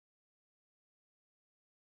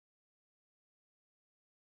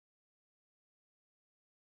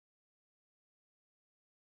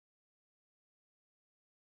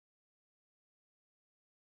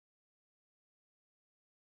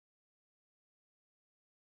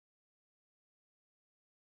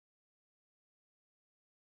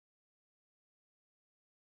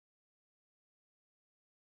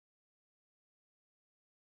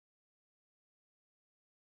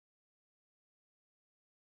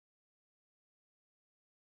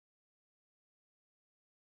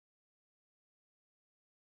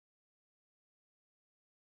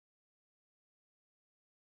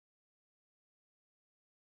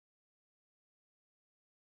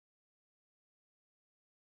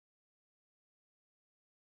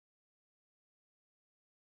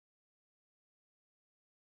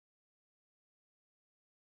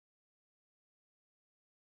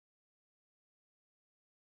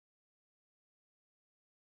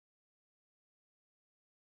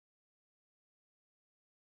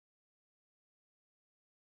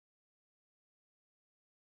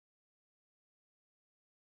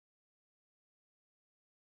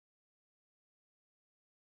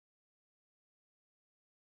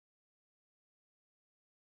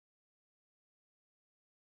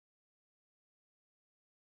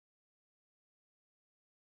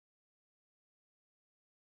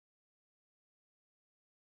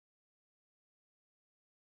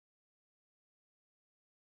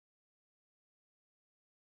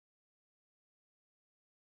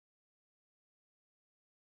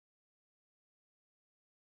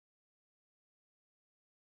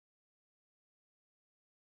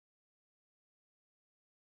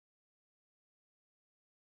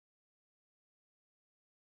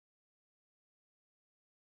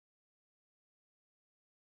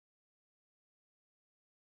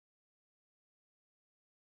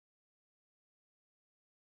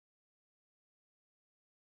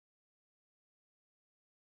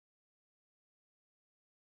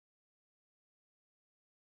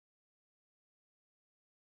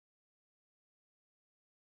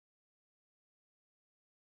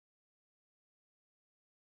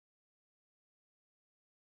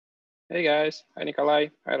Hey guys, hi Nikolai,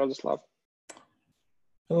 hi Rostislav.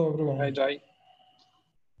 Hello everyone. Hi Jai.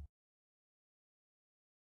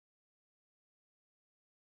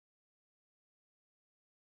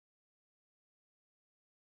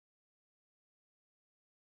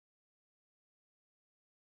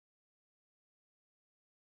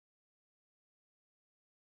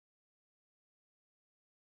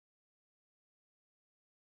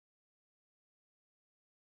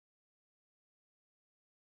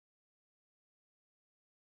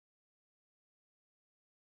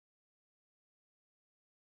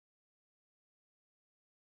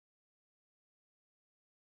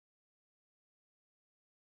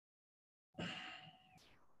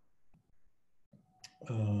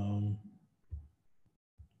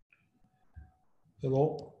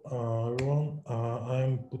 Hello everyone.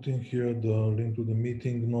 I'm putting here the link to the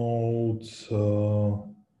meeting notes.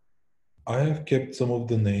 I have kept some of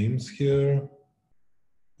the names here.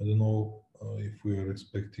 I don't know if we are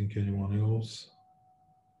expecting anyone else.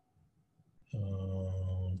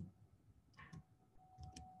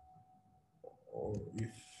 Or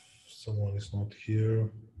if someone is not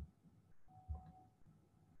here.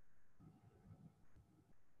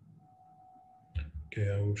 Okay,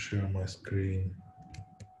 I will share my screen.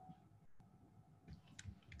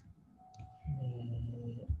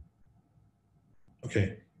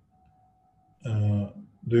 Okay.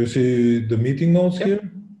 Do you see the meeting notes here?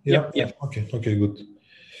 Yeah. Yep. Okay. Okay. Good.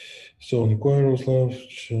 So Nikolai, Roslav,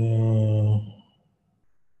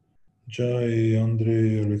 Jai,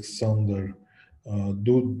 Andrei, Alexander.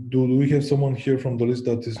 Do we have someone here from the list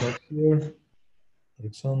that is not here?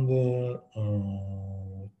 Alexander,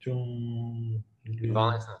 John,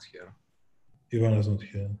 Ivan is not here. Ivan is not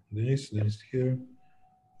here. Denis is here.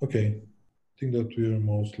 Okay, I think that we are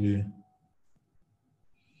mostly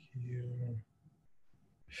here.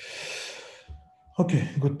 Okay,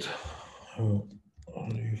 good. I'll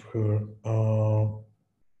leave her.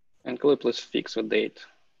 And could you please fix the date?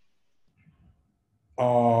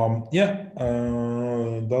 Yeah,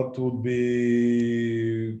 that would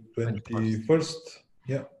be 21st.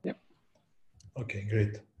 Yeah. Yep. Okay,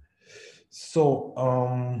 great. So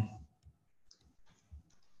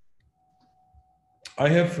I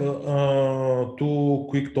have two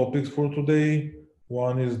quick topics for today.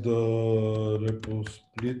 One is the repo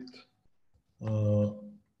split.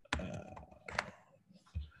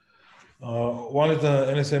 One is the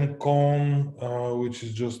NSM con, which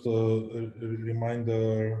is just a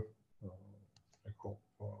reminder. I hope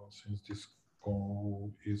since this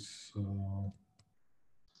call is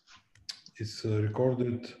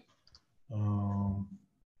recorded,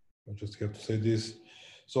 I just have to say this.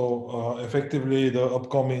 So effectively, the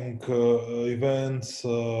upcoming events,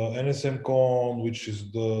 NSMCon, which is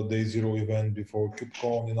the day zero event before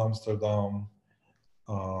KubeCon in Amsterdam.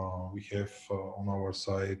 We have on our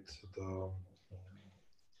site the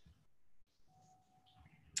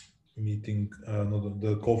meeting,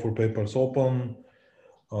 the call for papers open.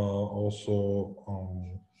 Also,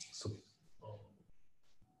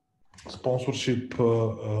 sponsorship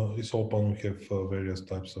is open. We have various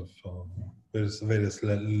types of various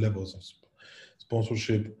levels of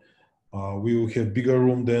sponsorship. We will have bigger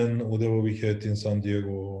room than whatever we had in San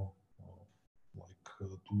Diego like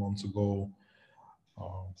 2 months ago.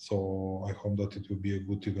 So I hope that it will be a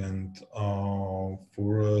good event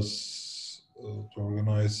for us to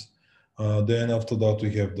organize. Then after that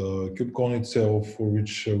we have the KubeCon itself, for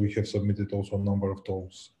which we have submitted also a number of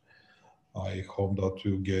talks. I hope that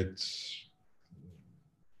we'll get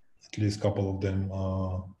at least a couple of them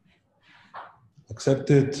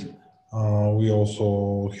accepted. We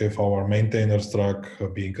also have our maintainers track,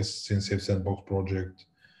 being a CNCF sandbox project.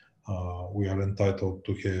 We are entitled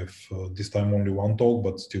to have this time only one talk,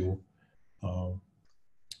 but still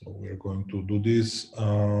we're going to do this.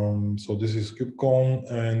 So this is KubeCon,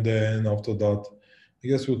 and then after that, I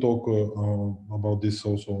guess we'll talk about this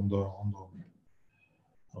also on the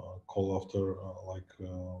call after,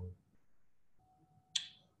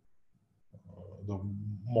 the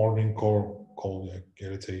morning call,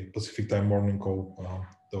 let's say Pacific time morning call,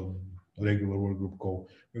 the regular work group call.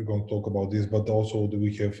 We're going to talk about this, but also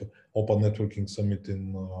we have Open Networking Summit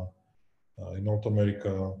in North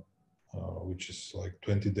America, which is like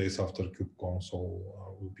 20 days after KubeCon, so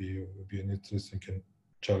will be an interesting and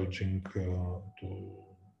challenging to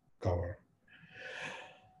cover.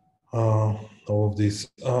 All of this.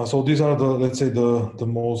 So these are the, let's say, the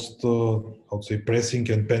most, I would say, pressing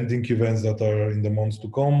and pending events that are in the months to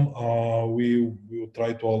come. We will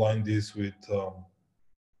try to align this with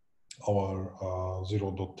our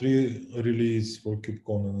 0.3 release for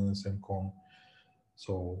KubeCon and NSMCon.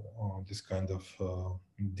 So this kind of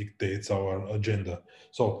dictates our agenda.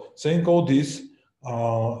 So saying all this,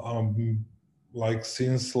 like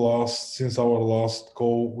since our last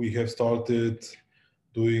call, we have started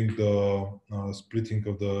doing the splitting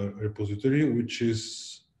of the repository, which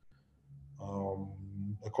is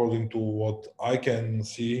according to what I can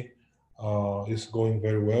see is going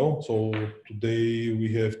very well. So today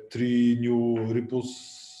we have 3 new repos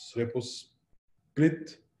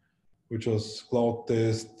split, which was Cloud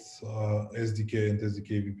Test, SDK, and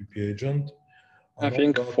SDK VPP agent. I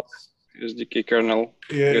think for SDK kernel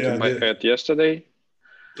yesterday.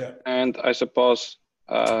 Yeah. And I suppose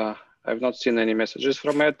I've not seen any messages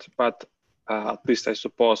from it, but at least I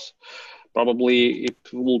suppose probably it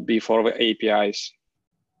will be for the APIs.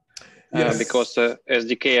 Yes. Because the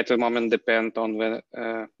SDK at the moment depend on the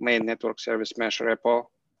main network service mesh repo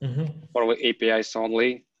for the APIs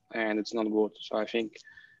only, and it's not good. So I think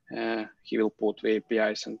he will put the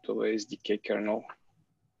APIs into the SDK kernel,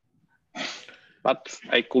 but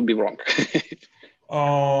I could be wrong.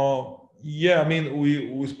 Yeah, I mean,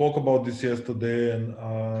 we spoke about this yesterday, and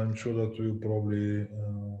I'm sure that we'll probably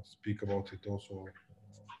speak about it also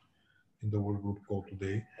in the work group call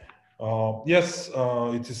today. Yes,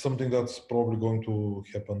 it is something that's probably going to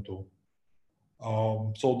happen too.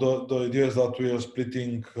 So the idea is that we are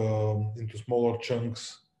splitting into smaller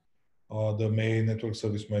chunks the main network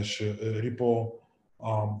service mesh repo.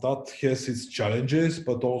 That has its challenges,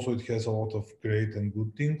 but also it has a lot of great and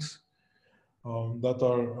good things that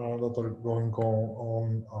are going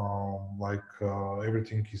on. Like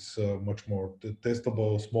everything is much more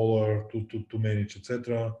testable, smaller to manage,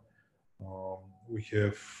 etc.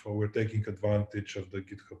 We're taking advantage of the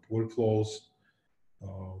GitHub workflows,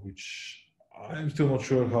 which I'm still not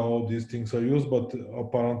sure how these things are used, but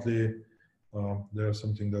apparently there's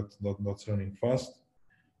something that's running fast.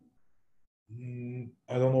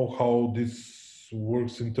 I don't know how this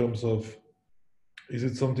works in terms of, is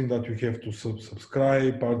it something that you have to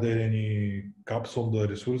subscribe? Are there any caps on the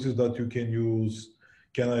resources that you can use?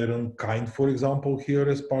 Can I run kind, for example, here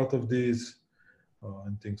as part of this?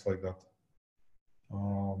 And things like that.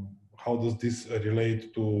 How does this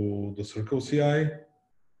relate to the Circle CI?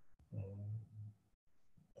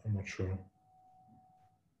 I'm not sure.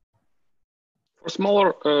 For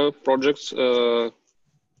smaller projects,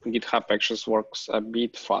 GitHub Actions works a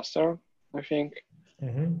bit faster, I think,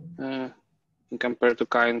 compared to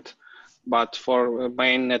kind. But for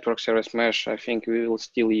main network service mesh, I think we will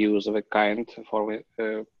still use the kind for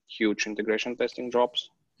huge integration testing jobs.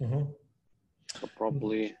 So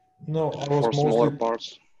probably for smaller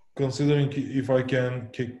parts. Considering if I can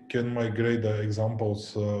migrate the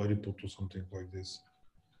examples repo to something like this.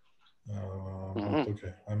 But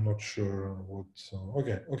okay, I'm not sure what.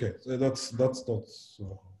 Okay, that's not.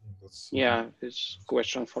 Yeah, it's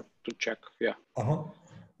question to check. Yeah.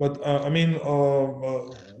 But I mean,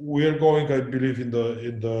 we are going, I believe, in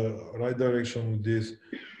the right direction with this.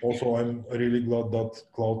 Also, I'm really glad that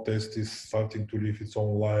Cloud Test is starting to live its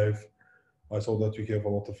own life. I saw that you have a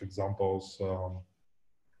lot of examples.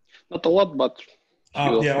 Not a lot, but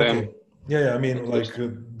few of them. Okay. Yeah. I mean, like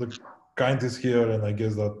the kind is here, and I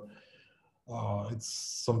guess that it's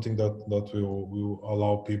something that will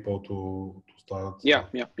allow people to start. Yeah.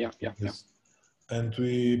 And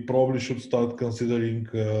we probably should start considering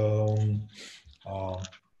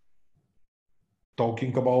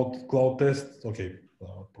talking about Cloud Test. Okay,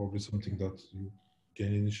 probably something that you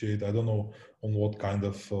can initiate. I don't know on what kind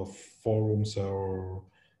of forums or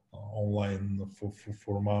online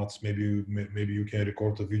formats. Maybe you can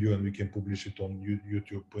record a video and we can publish it on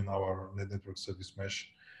YouTube in our network service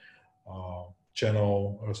mesh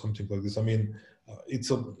channel or something like this. I mean,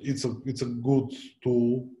 it's a good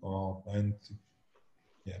tool, and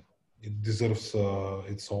yeah, it deserves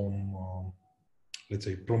its own let's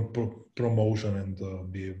say promotion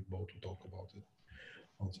and be able to talk about it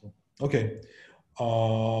also. Okay.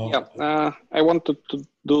 I wanted to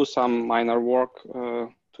do some minor work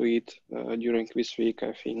to it during this week,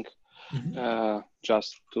 I think,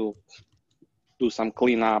 just to do some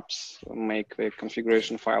cleanups, make the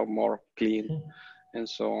configuration file more clean, and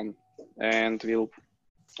so on. And we'll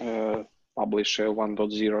publish a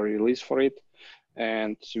 1.0 release for it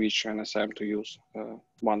and switch NSM to use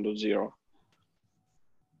 1.0.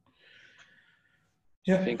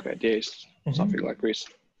 Yeah. I think the idea is something like this.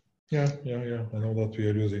 Yeah. I know that we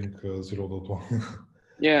are using 0.1.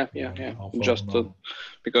 Yeah. Just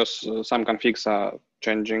because some configs are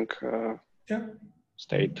changing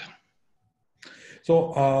state.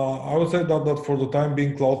 So I would say that for the time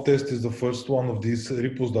being, Cloud Test is the first one of these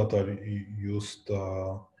repos that are used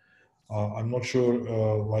I'm not sure,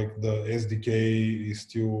 like the SDK is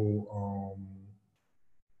still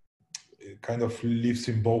it kind of lives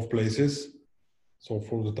in both places. So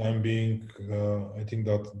for the time being, I think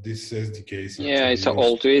that this SDK is Yeah, actually it's an used.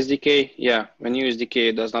 old SDK. Yeah, the new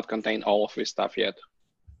SDK does not contain all of this stuff yet.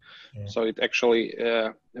 Yeah. So it actually,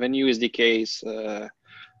 the new SDK is a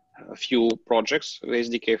few projects. The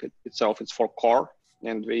SDK itself it's for core,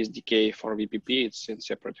 and the SDK for VPP it's in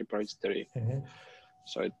separate repository.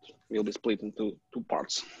 So it will be split into two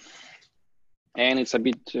parts, and it's a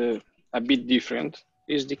bit different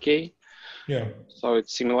SDK. Yeah. So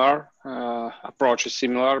it's similar, approach is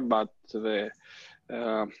similar, but the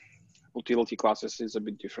utility classes is a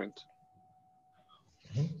bit different.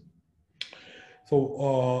 So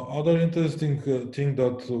other interesting thing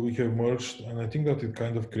that we have merged, and I think that it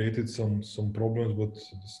kind of created some problems, but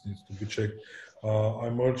this needs to be checked. I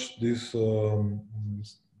merged this Helm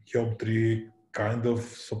 3 kind of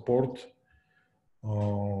support,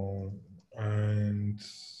 and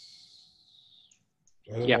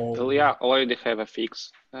I don't know. We already have a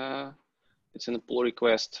fix. It's in the pull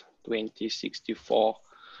request 2064.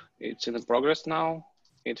 It's in progress now.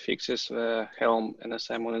 It fixes the Helm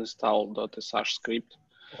NSM uninstall.sh script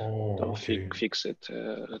to fix it,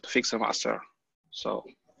 to fix the master. So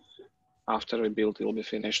after rebuild will be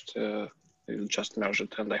finished, we'll just merge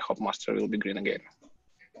it, and I hope master will be green again.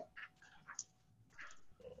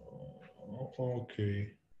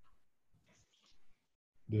 Okay.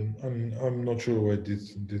 Then I'm not sure where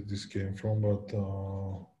this came from, but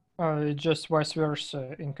just vice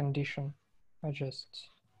versa in condition. I just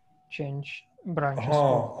change branches.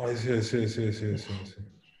 I see.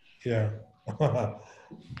 Yeah.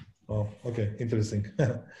 Oh, okay, interesting.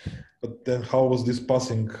 But then how was this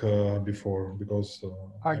passing before? Because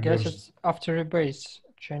I guess it's after rebase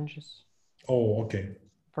changes. Oh, okay.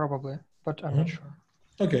 Probably, but I'm not sure.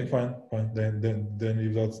 Okay, fine. Then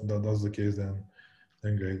if that's the case, then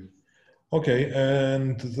great. Okay,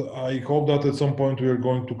 and I hope that at some point we are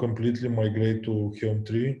going to completely migrate to Helm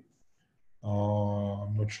 3.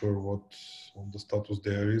 I'm not sure what the status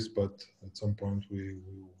there is, but at some point we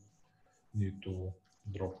will need to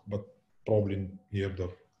drop, but probably near the,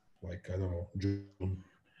 like, I don't know, June,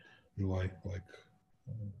 July, like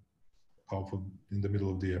in the middle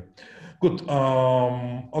of the year. Good.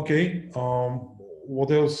 Okay.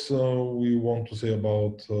 What else we want to say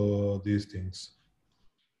about these things?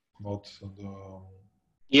 About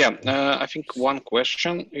I think one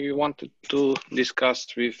question you wanted to discuss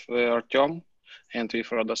with Artyom and with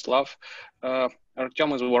Radoslav.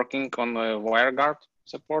 Artyom is working on WireGuard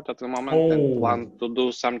support at the moment and plan to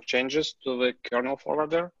do some changes to the kernel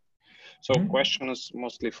forwarder. So question is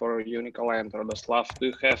mostly for you, Nikolai and Radoslav. Do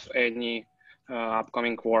you have any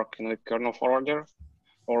upcoming work in the kernel forwarder,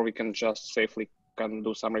 or we can just safely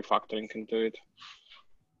do some refactoring into it?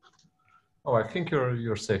 Oh, I think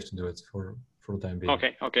you're safe to do it for the time being.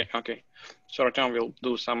 Okay. So Artyom will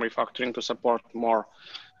do some refactoring to support more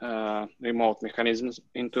remote mechanisms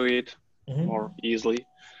into it more easily.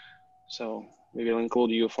 So we will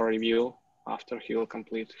include you for review after he will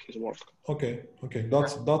complete his work. Okay.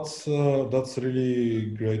 That's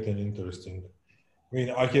really great and interesting. I mean,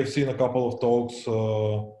 I have seen a couple of talks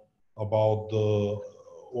about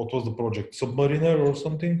what was the project, Submariner or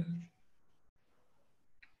something?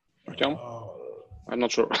 Artyom? I'm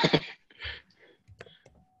not sure.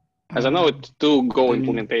 As I know, it's two Go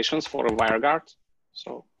implementations for WireGuard.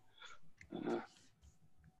 So.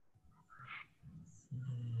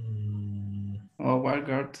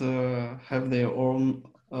 WireGuard have their own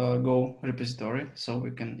Go repository, so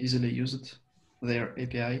we can easily use it, their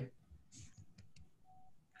API.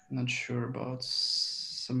 Not sure about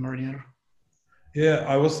Submariner. Yeah,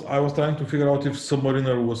 I was trying to figure out if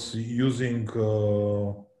Submariner was using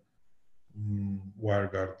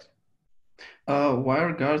WireGuard.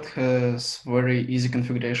 WireGuard has very easy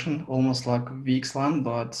configuration, almost like VXLAN,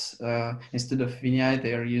 but instead of VNI,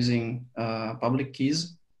 they are using public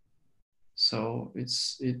keys. So it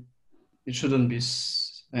shouldn't be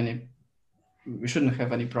we shouldn't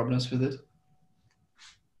have any problems with it.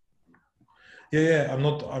 Yeah. I'm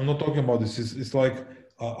not talking about this. It's like,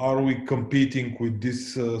 are we competing with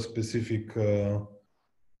this specific?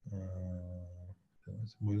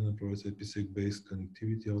 Submariner provides IPsec-based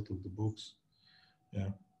connectivity out of the box. Yeah,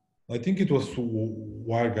 I think it was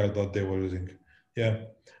WireGuard that they were using. Yeah.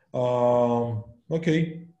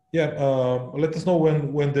 Okay. Yeah. Let us know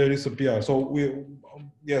when there is a PR. So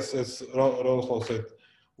yes, as Radoslav said,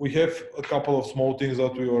 we have a couple of small things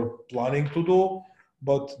that we were planning to do,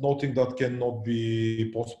 but nothing that cannot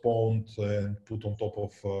be postponed and put on top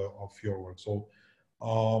of your work. So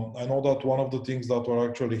I know that one of the things that were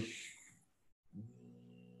actually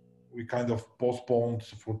we kind of postponed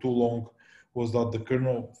for too long was that the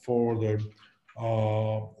kernel forwarder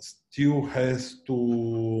still has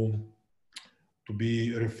to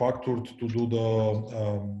be refactored to do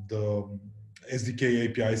the SDK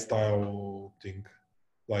API style thing,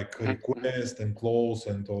 like request and close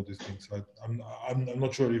and all these things. I'm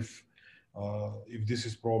not sure if this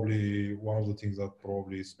is probably one of the things that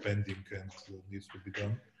probably is pending and needs to be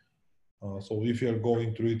done. So if you're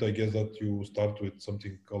going through it, I guess that you start with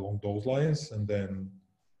something along those lines and then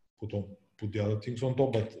put the other things on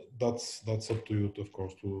top. But that's up to you, of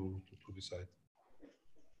course, to decide.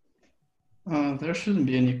 There shouldn't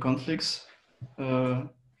be any conflicts.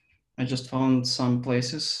 I just found some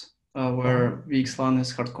places where VXLAN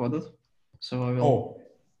is hard-coded. So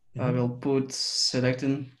I will put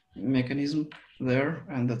selecting mechanism there,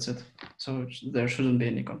 and that's it. So there shouldn't be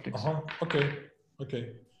any conflicts. Okay.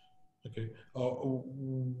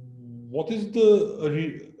 What is the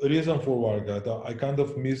reason for WireGuard? I kind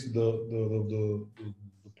of missed the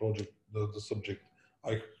project, the subject.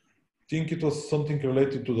 I think it was something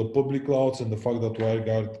related to the public clouds and the fact that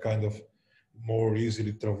WireGuard kind of more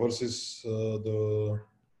easily traverses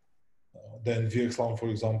than VXLAN, for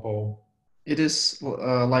example. It is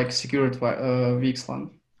like secured VXLAN.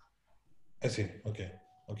 I see. Okay.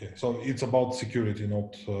 So it's about security,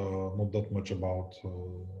 not that much about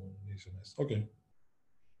easiness. Okay.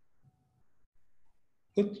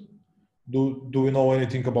 Good. Do we know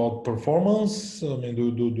anything about performance? I mean,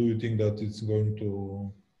 do you think that it's going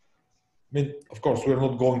to? I mean, of course, we are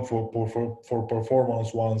not going for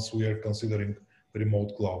performance once we are considering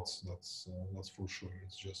remote clouds. That's for sure.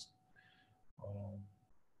 It's just.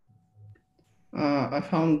 I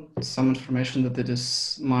found some information that it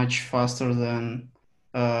is much faster than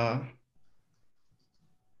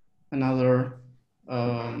another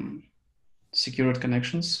secured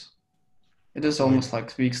connections. It is almost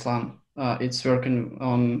like VXLAN. It's working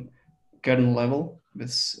on kernel level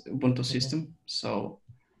with Ubuntu system, so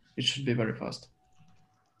it should be very fast.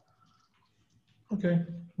 Okay,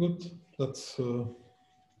 good. That's a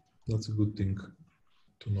good thing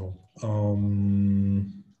to know.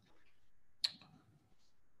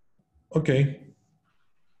 Okay.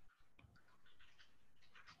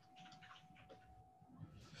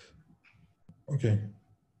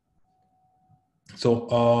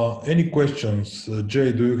 So, any questions,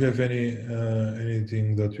 Jay? Do you have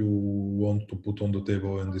anything that you want to put on the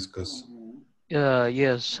table and discuss?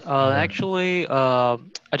 Yes. Actually, I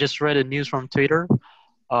just read the news from Twitter.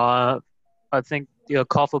 I think the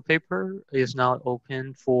call for paper is now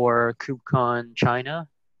open for KubeCon China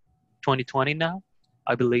 2020 now,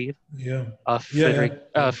 I believe. Yeah.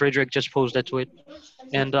 Frederick just posted that tweet.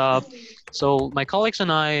 And so my colleagues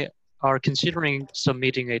and I are considering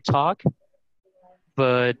submitting a talk,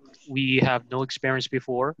 but we have no experience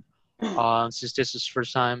before, since this is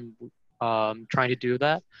first time trying to do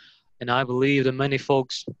that. And I believe that many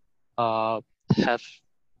folks have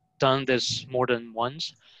done this more than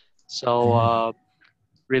once. So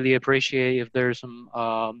really appreciate if there's some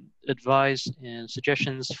advice and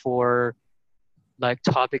suggestions for like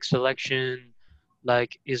topic selection,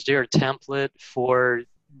 like is there a template for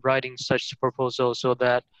writing such proposal so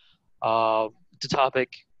that the topic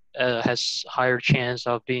has higher chance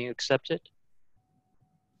of being accepted?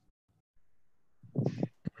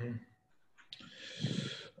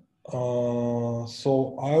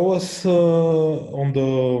 So I was on the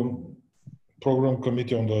program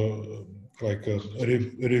committee on the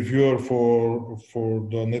reviewer for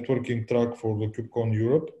the networking track for the KubeCon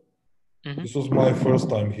Europe. This was my first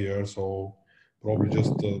time here, so probably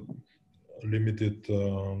just limited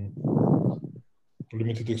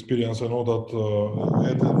experience. I know that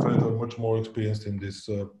Ed and Fred are much more experienced in this.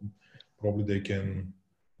 Probably they can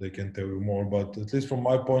tell you more. But at least from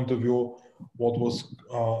my point of view, what was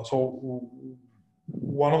so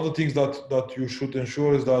one of the things that you should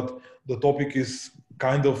ensure is that the topic is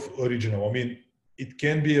kind of original. I mean, it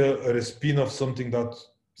can be a spin of something that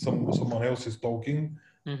someone else is talking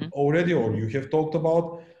already or you have talked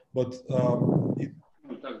about, but it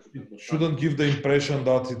shouldn't give the impression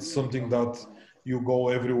that it's something that you go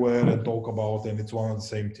everywhere and talk about and it's one and the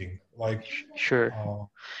same thing. Like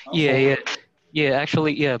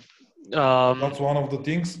Actually, that's one of the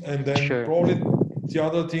things. And then probably the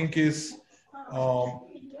other thing is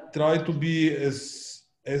try to be as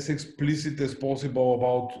explicit as possible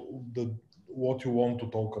about what you want to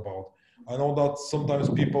talk about. I know that sometimes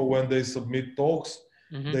people, when they submit talks,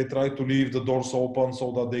 they try to leave the doors open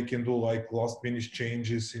so that they can do like last minute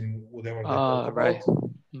changes in whatever they talk about.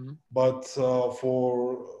 But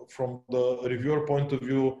from the reviewer point of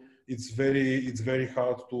view, it's very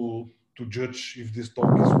hard to to judge if this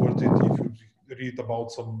talk is worth it if you read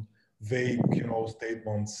about some vague,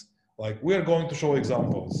 statements like we are going to show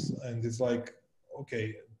examples, and it's like,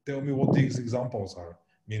 okay, tell me what these examples are.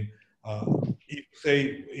 I mean, if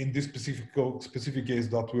say in this specific case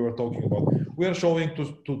that we were talking about, we are showing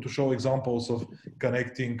to show examples of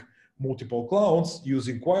connecting multiple clouds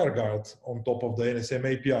using WireGuard on top of the NSM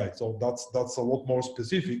API. So that's a lot more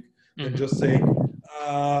specific than just saying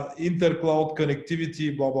inter-cloud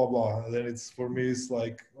connectivity, blah blah blah. And then it's, for me, it's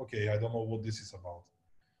like, okay, I don't know what this is about.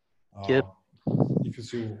 Yep. If you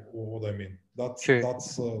see what I mean, that's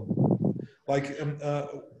like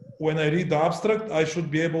when I read the abstract, I should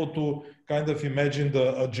be able to kind of imagine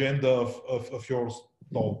the agenda of your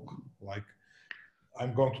talk. Like,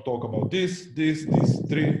 I'm going to talk about these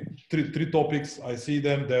three topics. I see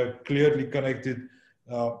them; they're clearly connected.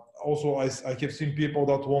 Also, I have seen people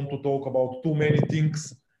that want to talk about too many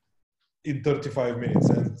things in 35 minutes,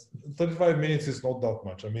 and 35 minutes is not that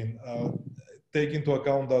much. I mean, take into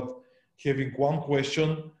account that having one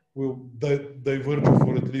question will diverge you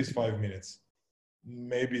for at least 5 minutes,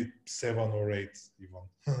 maybe 7 or 8 even.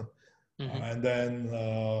 And then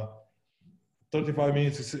 35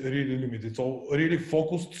 minutes is really limited. So a really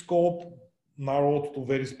focused scope, narrowed to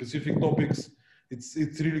very specific topics.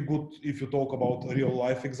 It's really good if you talk about real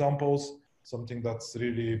life examples, something that's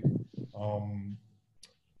really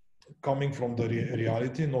coming from the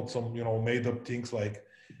reality, not some made up things like,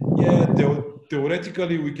 yeah,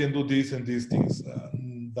 theoretically we can do this and these things.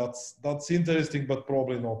 That's interesting, but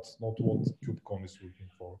probably not what KubeCon is looking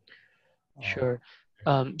for. Sure.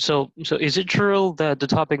 So is it true that the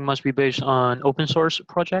topic must be based on open source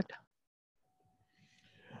project?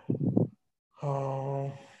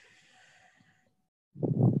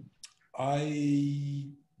 I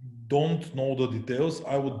don't know the details.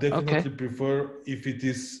 I would definitely prefer if it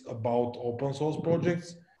is about open source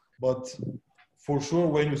projects, but for sure,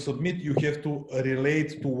 when you submit, you have to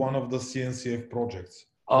relate to one of the CNCF projects.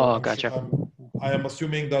 Oh, so gotcha. I am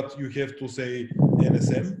assuming that you have to say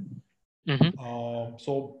NSM.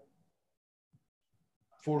 So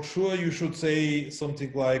for sure, you should say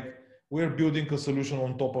something like, we're building a solution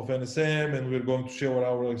on top of NSM, and we're going to share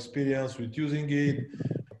our experience with using it,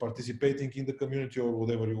 participating in the community, or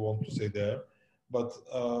whatever you want to say there. But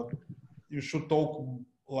you should talk,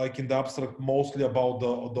 like in the abstract, mostly about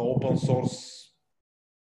the open source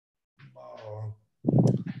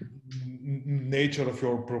nature of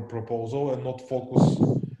your proposal, and not focus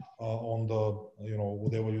on the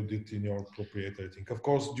whatever you did in your proprietary thing. Of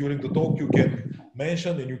course, during the talk you can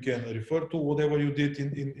mention and you can refer to whatever you did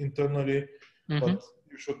internally, but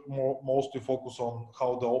you should mostly focus on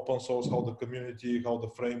how the open source, how the community, how the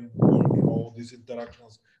framework, all these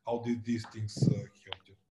interactions, how did these things help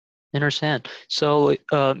you. Understand. So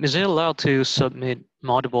is it allowed to submit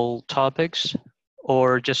multiple topics,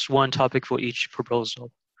 or just one topic for each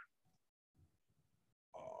proposal?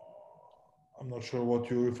 I'm not sure what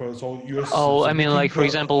you refer. So you're I mean, like, for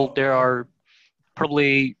example, there are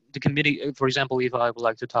probably the committee. For example, if I would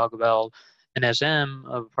like to talk about NSM,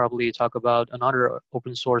 I would probably talk about another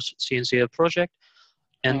open source CNCF project,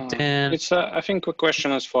 and then it's. I think the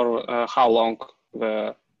question is for how long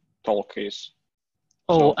the talk is.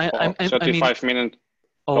 Oh, so I mean, 35 minute.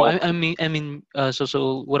 Oh, I mean,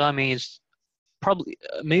 so what I mean is probably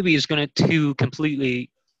maybe it's going to two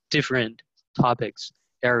completely different topics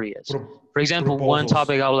areas. For example, one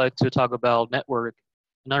topic I would like to talk about network,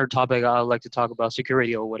 another topic I would like to talk about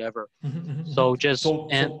security or whatever. So just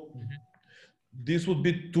this would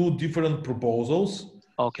be two different proposals.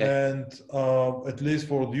 Okay. And at least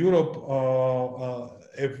for Europe,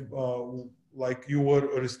 like you were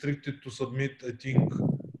restricted to submit, I think,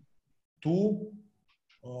 2.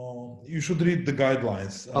 You should read the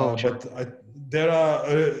guidelines, sure. but there are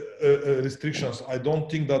restrictions. I don't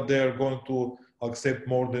think that they are going to accept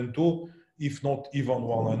more than 2, if not even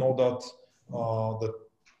 1. I know that the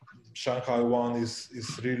Shanghai one is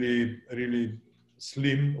really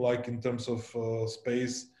slim, like in terms of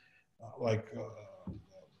space, like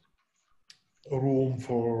room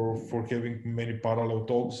for having many parallel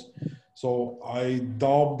talks. So I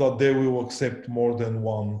doubt that they will accept more than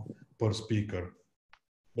 1 per speaker.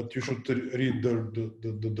 But you should read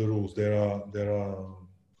the rules. There are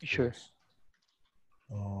sure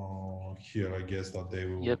rules. Here, I guess that they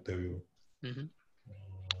will tell you.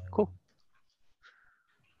 Cool.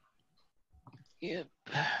 Yep.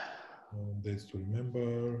 Dates to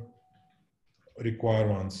remember,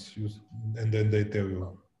 requirements, and then they tell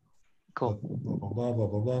you. Cool. Blah blah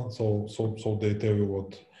blah blah. So they tell you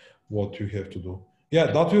what you have to do.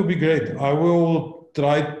 Yeah, that will be great. I will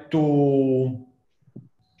try to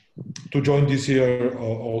to join this year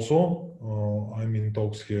also. I'm in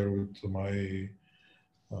talks here with my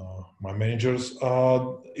managers.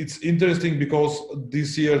 It's interesting because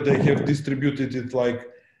this year they have distributed it like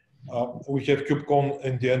we have KubeCon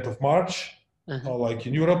in the end of March, like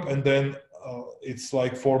in Europe, and then it's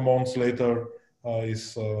like 4 months later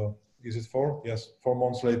is it 4? Yes, 4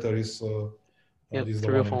 months later is the 3 or one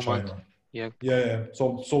in 4 months. China. Yeah. Yeah.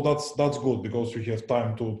 So that's good because we have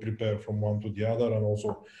time to prepare from one to the other, and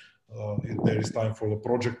also there is time for the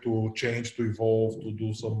project to change, to evolve, to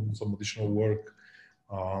do some additional work,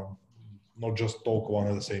 not just talk one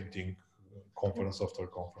and the same thing, conference after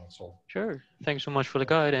conference. So Sure. Thanks so much for the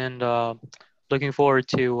guide, and looking forward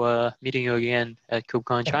to meeting you again at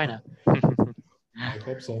KubeCon China. I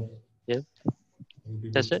hope so. Yeah.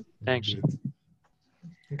 That's it. Thanks.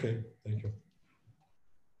 Okay. Thank you.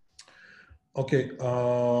 Okay,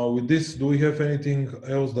 with this, do we have anything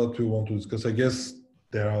else that we want to discuss? I guess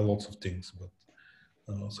there are lots of things, but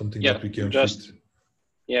something that we can just fit.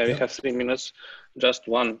 we have 3 minutes. Just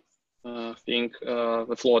one thing: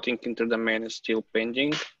 the floating interdomain is still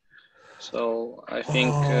pending. So I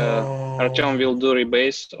think Artyom will do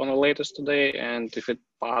rebase on the latest today, and if it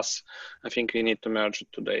passes, I think we need to merge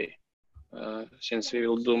it today. Since we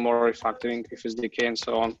will do more refactoring if it's SDK and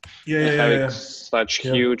so on, having such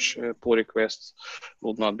huge pull requests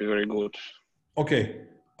would not be very good. Okay,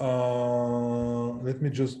 let me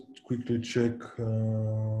just quickly check.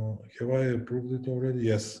 Have I approved it already?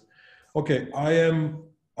 Yes. Okay, I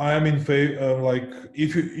am in favor. Like,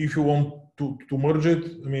 if you want to merge it,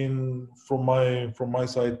 I mean, from my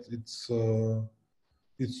side, it's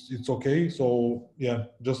okay. So yeah,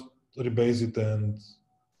 just rebase it and.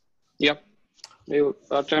 Yeah,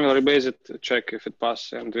 Artyom will rebase it, check if it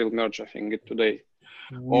passes, and we'll merge, I think, it today.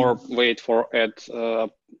 Or wait for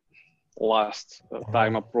last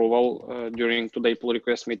time approval during today pull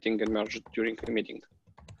request meeting and merge it during the meeting.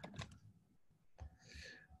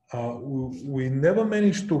 We never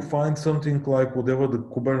managed to find something like whatever the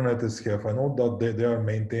Kubernetes have. I know that they are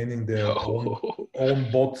maintaining their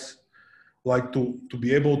own bots, like to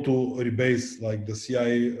be able to rebase like the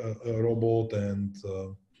CI robot, and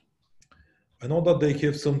I know that they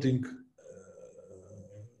have something.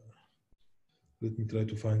 Let me try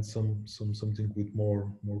to find something with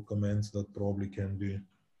more commands that probably can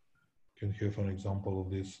have an example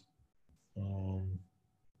of this.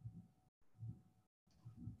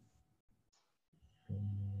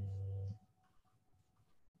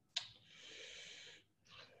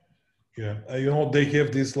 Yeah, they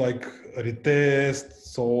have this like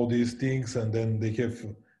retests, all these things, and then they have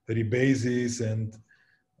rebases and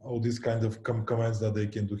all these kind of commands that they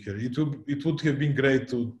can do here. It would have been great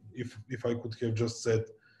to if I could have just said,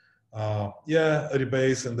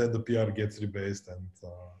 rebase, and then the PR gets rebased, and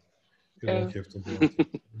you don't have to do it.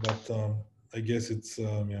 But I guess it's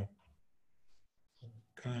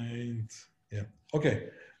okay,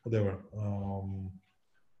 whatever.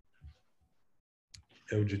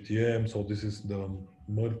 LGTM, so this is the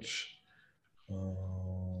merge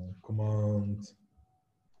command,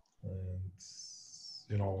 and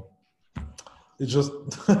it's just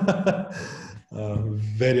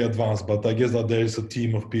very advanced, but I guess that there is a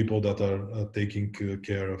team of people that are taking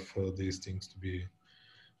care of these things to be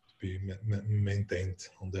maintained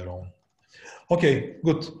on their own. Okay,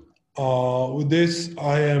 good. With this,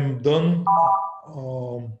 I am done.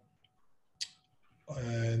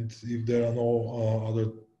 And if there are no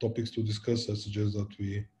other topics to discuss, I suggest that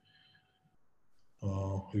we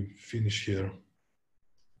finish here.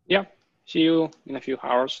 Yeah, see you in a few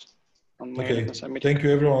hours on my Okay, summit. thank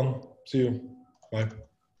you everyone. See you. Bye.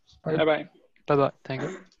 Bye. Bye-bye. Bye-bye. Thank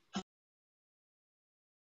you.